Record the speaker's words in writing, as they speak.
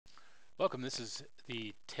Welcome. This is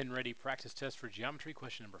the TNReady practice test for geometry,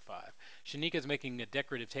 question number 5. Shanika is making a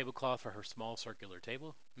decorative tablecloth for her small circular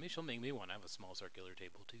table. Maybe she'll make me one. I have a small circular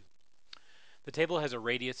table too. The table has a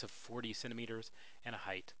radius of 40 centimeters and a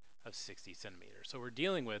height of 60 centimeters. So what we're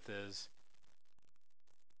dealing with is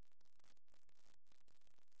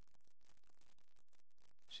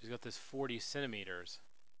she's got this 40 centimeters,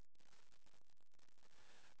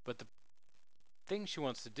 but the thing she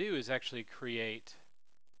wants to do is actually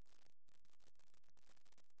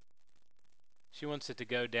she wants it to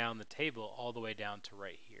go down the table all the way down to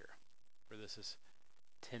right here, where this is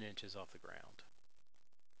 10 inches off the ground.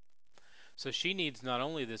 So she needs not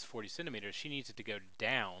only this 40 centimeters, she needs it to go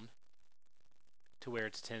down to where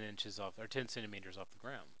it's 10 inches off or 10 centimeters off the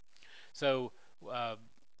ground. So uh,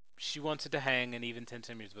 she wants it to hang an even 10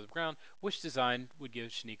 centimeters above the ground. Which design would give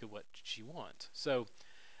Shanika what she wants? So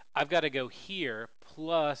I've got to go here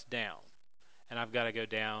plus down, and I've got to go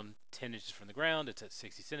down 10 inches from the ground. It's at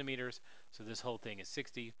 60 centimeters, so this whole thing is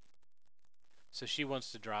 60. So she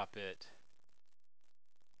wants to drop it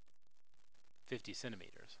 50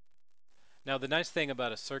 centimeters. Now the nice thing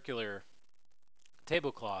about a circular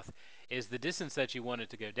tablecloth is the distance that you want it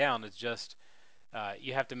to go down is just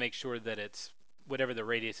you have to make sure that it's whatever the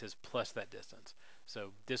radius is plus that distance.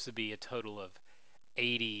 So this would be a total of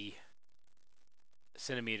 80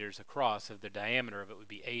 centimeters across. If the diameter of it would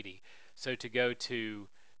be 80. So to go to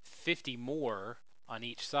 50 more on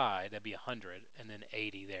each side, that'd be 100, and then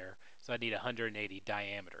 80 there. So I need 180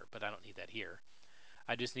 diameter, but I don't need that here.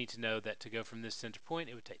 I just need to know that to go from this center point,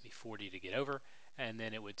 it would take me 40 to get over, and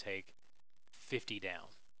then it would take 50 down.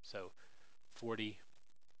 So 40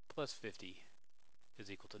 plus 50 is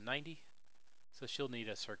equal to 90. So she'll need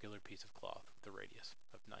a circular piece of cloth with a radius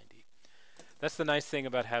of 90. That's the nice thing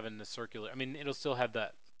about having the circular. I mean, it'll still have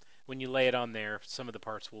that. When you lay it on there, some of the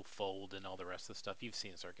parts will fold and all the rest of the stuff. You've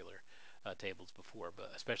seen circular tables before,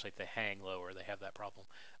 but especially if they hang lower, they have that problem.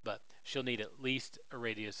 But she'll need at least a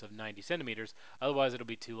radius of 90 centimeters. Otherwise, it'll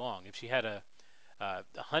be too long. If she had a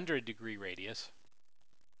 100-degree radius,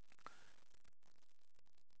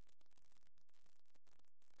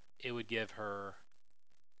 it would give her,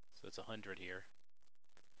 so it's 100 here,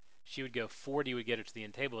 she would go 40 would get her to the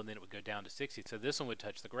end table, and then it would go down to 60. So this one would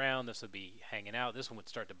touch the ground. This would be hanging out. This one would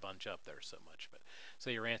start to bunch up there so much. But so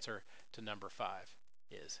your answer to number 5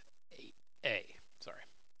 is 8A. Sorry.